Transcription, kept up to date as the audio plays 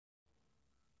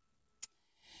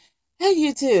Hey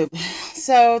YouTube.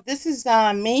 So this is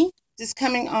me just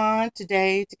coming on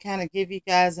today to kind of give you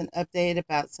guys an update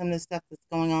about some of the stuff that's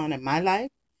going on in my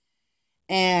life.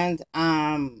 And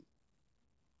I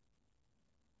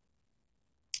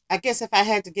guess if I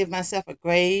had to give myself a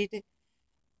grade,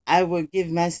 I would give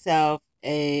myself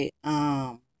a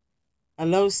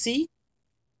low C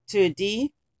to a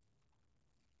D.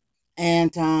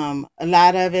 And a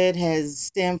lot of it has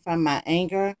stemmed from my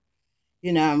anger.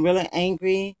 I'm really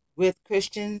angry with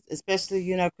Christians, especially,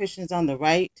 Christians on the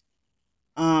right.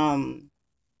 Um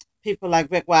People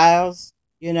like Rick Wiles,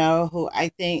 who I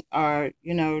think are,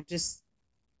 just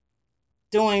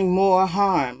doing more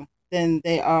harm than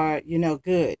they are,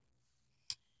 good.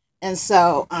 And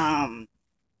so I'm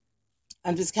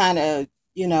just kind of,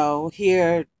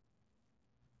 here,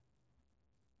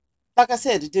 like I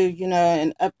said, to do,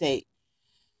 an update.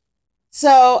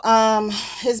 So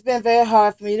it's been very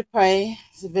hard for me to pray.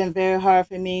 It's been very hard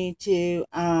for me to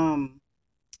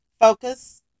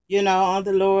focus, on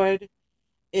the Lord.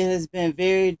 It has been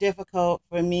very difficult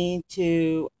for me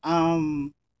to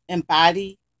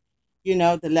embody,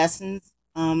 the lessons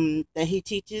that he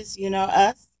teaches,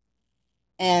 us.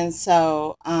 And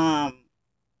so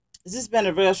it's just been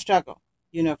a real struggle,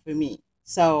 for me.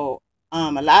 So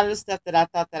a lot of the stuff that I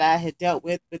thought that I had dealt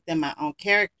with within my own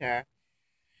character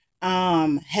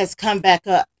has come back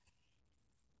up.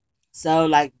 So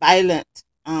like violent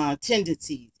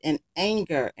tendencies and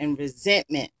anger and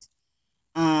resentment.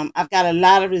 I've got a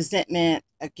lot of resentment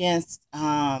against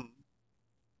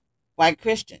white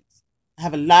Christians. I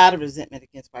have a lot of resentment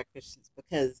against white Christians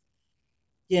because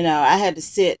I had to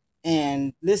sit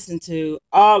and listen to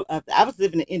I was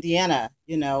living in Indiana.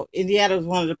 Indiana was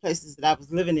one of the places that I was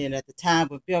living in at the time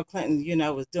when Bill Clinton,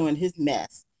 was doing his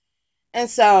mess. And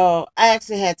so I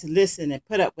actually had to listen and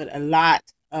put up with a lot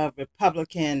of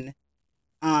Republican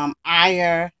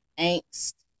ire,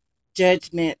 angst,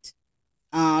 judgment,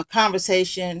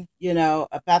 conversation,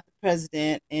 about the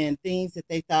president and things that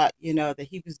they thought, that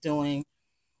he was doing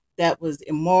that was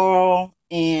immoral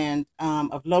and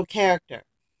of low character.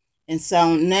 And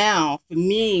so now, for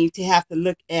me to have to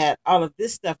look at all of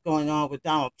this stuff going on with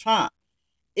Donald Trump,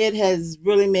 it has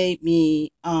really made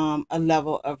me a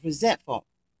level of resentful.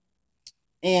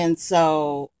 And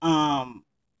so I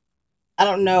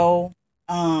don't know,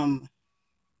 um,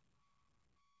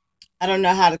 I don't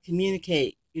know how to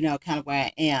communicate, kind of where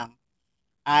I am.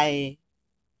 I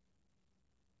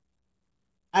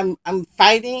I'm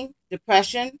fighting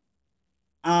depression,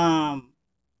 um,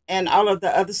 and all of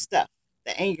the other stuff,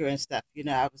 the anger and stuff.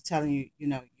 I was telling you,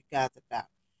 you guys about,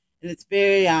 and it's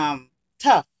very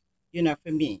tough,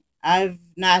 for me. I've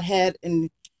not had an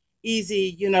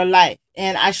easy, life,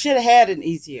 and I should have had an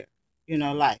easier,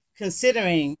 life,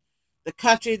 considering the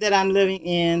country that I'm living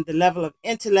in, the level of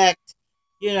intellect,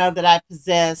 that I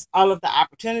possess, all of the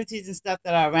opportunities and stuff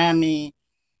that are around me.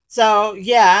 So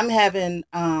yeah, I'm having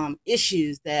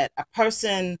issues that a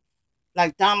person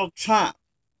like Donald Trump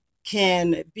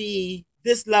can be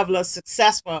this level of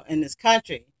successful in this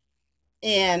country,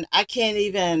 and I can't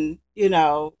even,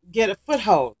 get a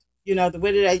foothold, the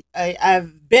way that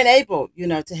I've been able,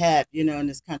 to have, in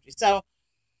this country. So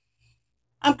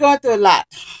I'm going through a lot.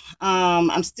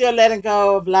 I'm still letting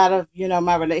go of a lot of,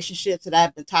 my relationships that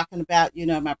I've been talking about,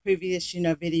 my previous,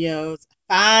 videos.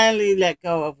 Finally let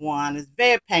go of one. It's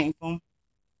very painful,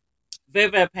 very,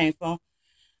 very painful,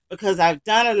 because I've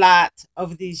done a lot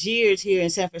over these years here in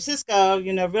San Francisco,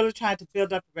 really trying to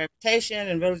build up a reputation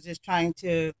and really just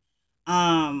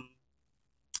um,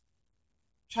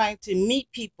 trying to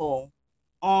meet people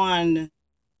on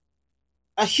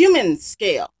a human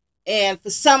scale. And for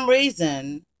some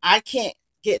reason, I can't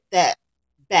get that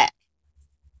back.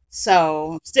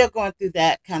 So I'm still going through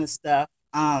that kind of stuff.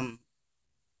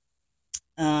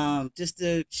 Just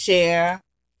to share,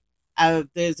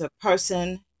 there's a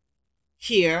person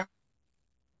here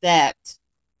that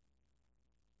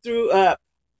threw up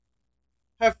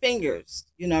her fingers.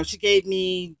 She gave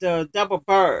me the double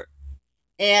bird,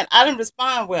 and I didn't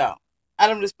respond well. I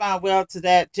didn't respond well to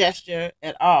that gesture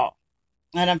at all,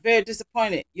 and I'm very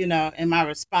disappointed, in my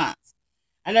response.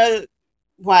 I know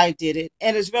why I did it,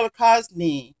 and it's really caused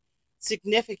me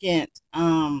significant.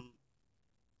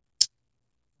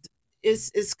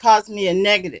 It's caused me a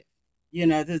negative.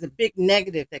 There's a big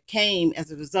negative that came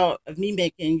as a result of me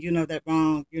making, that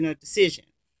wrong, decision.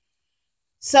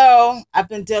 So I've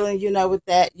been dealing, with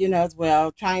that, as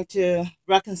well, trying to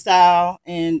reconcile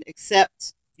and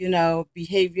accept,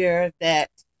 behavior that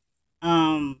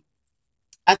um,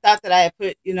 I thought that I had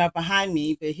put, behind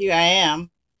me, but here I am,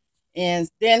 and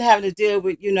then having to deal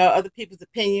with, other people's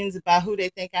opinions about who they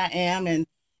think I am, and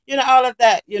all of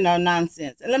that,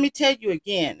 nonsense. And let me tell you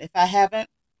again, if I haven't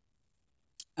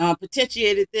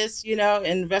potentiated this, in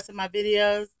the rest of my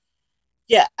videos,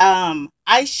 yeah,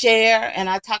 I share and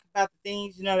I talk about the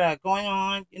things, that are going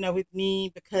on, with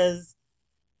me, because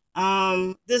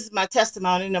this is my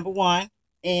testimony, number one.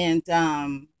 And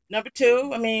number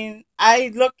two, I mean,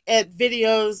 I look at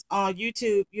videos on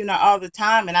YouTube, all the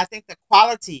time, and I think the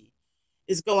quality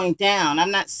is going down.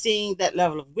 I'm not seeing that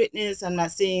level of witness. I'm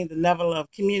not seeing the level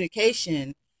of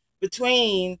communication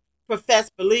between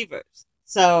professed believers.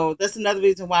 So that's another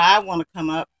reason why I want to come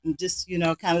up and just,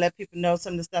 kind of let people know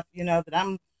some of the stuff, that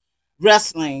I'm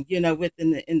wrestling, with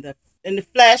in the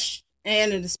flesh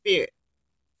and in the spirit.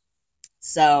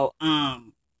 So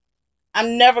I'm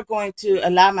never going to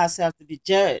allow myself to be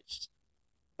judged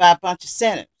by a bunch of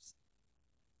sinners.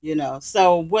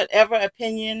 So whatever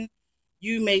opinion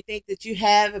you may think that you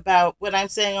have about what I'm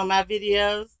saying on my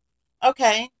videos,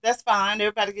 okay, that's fine.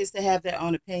 Everybody gets to have their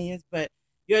own opinions, but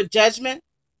your judgment,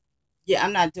 yeah,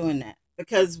 I'm not doing that,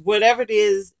 because whatever it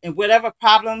is and whatever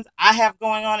problems I have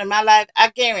going on in my life, I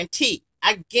guarantee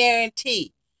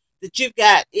that you've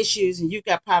got issues and you've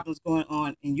got problems going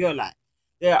on in your life.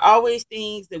 There are always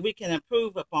things that we can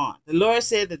improve upon. The Lord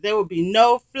said that there will be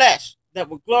no flesh that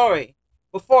will glory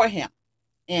before him.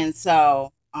 And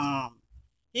so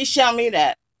he showed me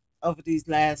that over this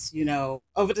last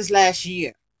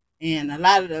year. And a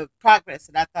lot of the progress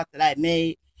that I thought that I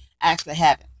made, I actually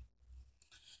haven't.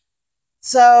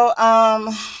 So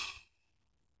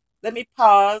let me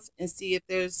pause and see if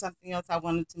there's something else I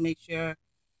wanted to make sure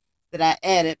that I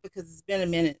added, because it's been a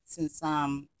minute since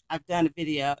I've done a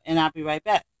video, and I'll be right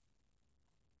back.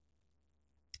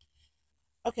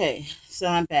 Okay, so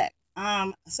I'm back.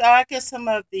 So I guess some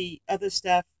of the other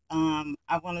stuff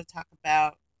I want to talk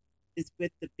about is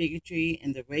with the bigotry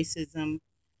and the racism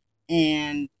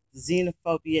and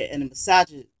xenophobia and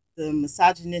the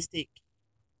misogynistic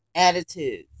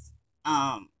attitudes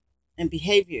and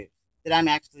behaviors that I'm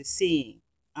actually seeing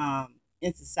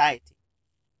in society.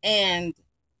 And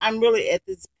I'm really at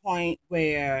this point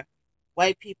where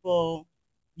white people,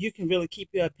 you can really keep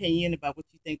your opinion about what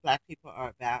you think black people are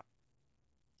about.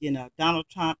 Donald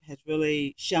Trump has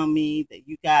really shown me that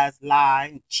you guys lie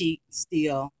and cheat and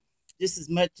steal just as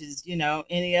much as,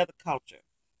 any other culture.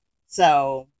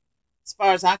 So, as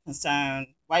far as I'm concerned,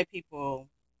 white people,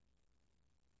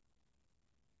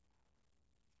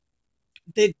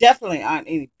 they definitely aren't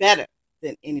any better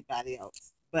than anybody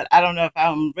else. But I don't know if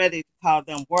I'm ready to call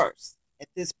them worse at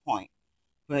this point.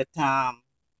 But the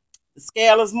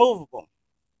scale is movable.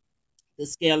 The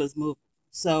scale is movable.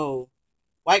 So,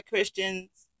 white Christians,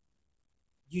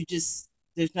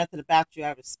 there's nothing about you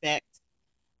I respect.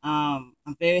 I'm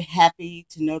very happy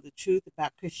to know the truth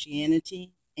about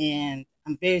Christianity, and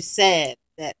I'm very sad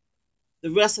that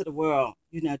the rest of the world,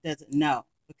 doesn't know,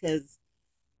 because,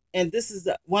 and this is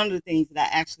one of the things that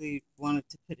I actually wanted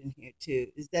to put in here too,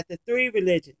 is that the three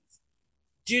religions,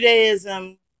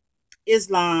 Judaism,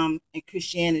 Islam, and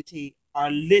Christianity, are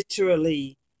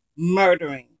literally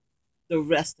murdering the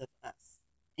rest of us.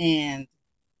 And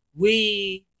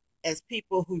we, as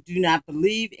people who do not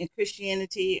believe in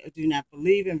Christianity or do not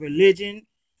believe in religion,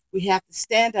 we have to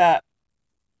stand up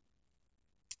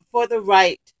for the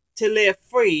right to live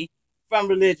free from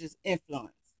religious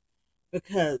influence.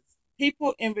 Because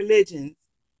people in religions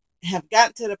have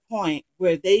gotten to the point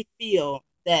where they feel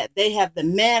that they have the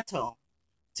mantle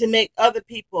to make other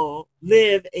people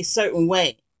live a certain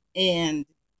way. And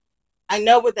I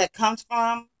know where that comes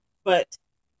from, but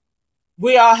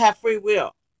we all have free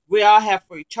will. We all have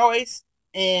free choice.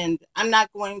 And I'm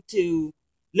not going to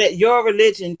let your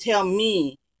religion tell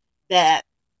me that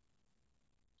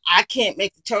I can't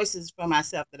make the choices for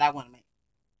myself that I want to make,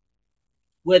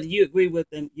 whether you agree with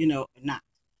them, or not.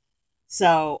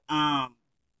 So,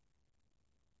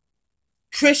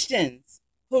 Christians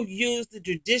who use the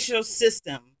judicial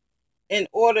system in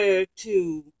order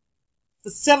to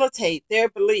facilitate their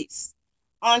beliefs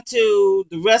onto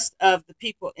the rest of the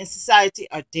people in society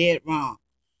are dead wrong.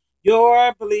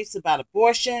 Your beliefs about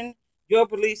abortion, your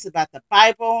beliefs about the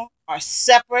Bible are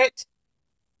separate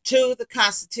to the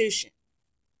Constitution.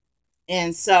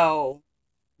 And so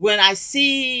when I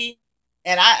see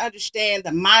and I understand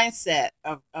the mindset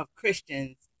of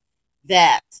Christians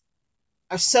that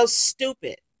are so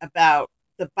stupid about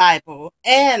the Bible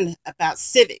and about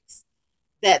civics,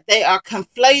 that they are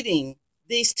conflating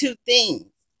these two things.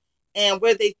 And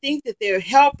where they think that they're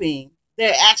helping,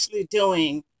 they're actually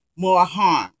doing more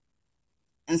harm.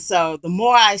 And so the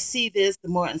more I see this, the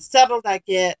more unsettled I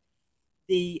get.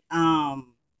 The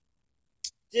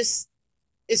just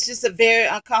it's just a very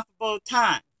uncomfortable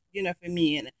time, for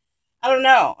me. And I don't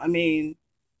know. I mean,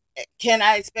 Can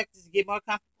I expect it to get more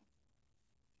comfortable?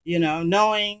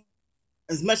 Knowing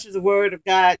as much of the word of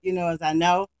God, as I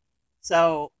know.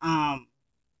 So, I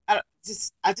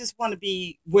just want to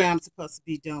be where I'm supposed to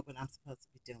be doing what I'm supposed to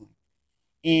be doing.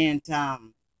 And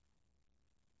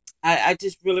I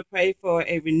just really pray for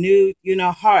a renewed,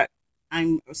 heart.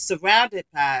 I'm surrounded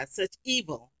by such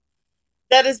evil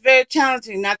that is very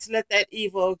challenging not to let that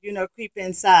evil, creep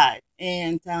inside.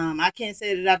 And I can't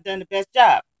say that I've done the best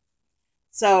job.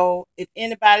 So if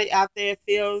anybody out there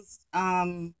feels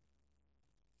any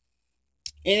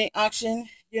unction,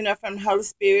 from the Holy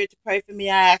Spirit to pray for me,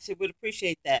 I actually would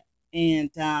appreciate that. And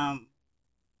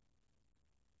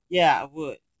yeah, I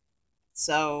would.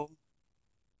 So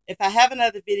if I have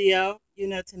another video,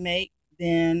 to make,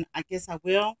 then I guess I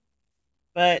will.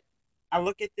 But I'll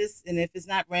look at this, and if it's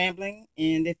not rambling,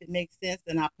 and if it makes sense,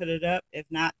 then I'll put it up. If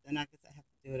not, then I guess I have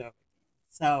to do it over again.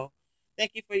 So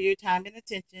thank you for your time and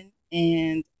attention,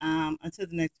 and until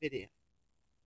the next video.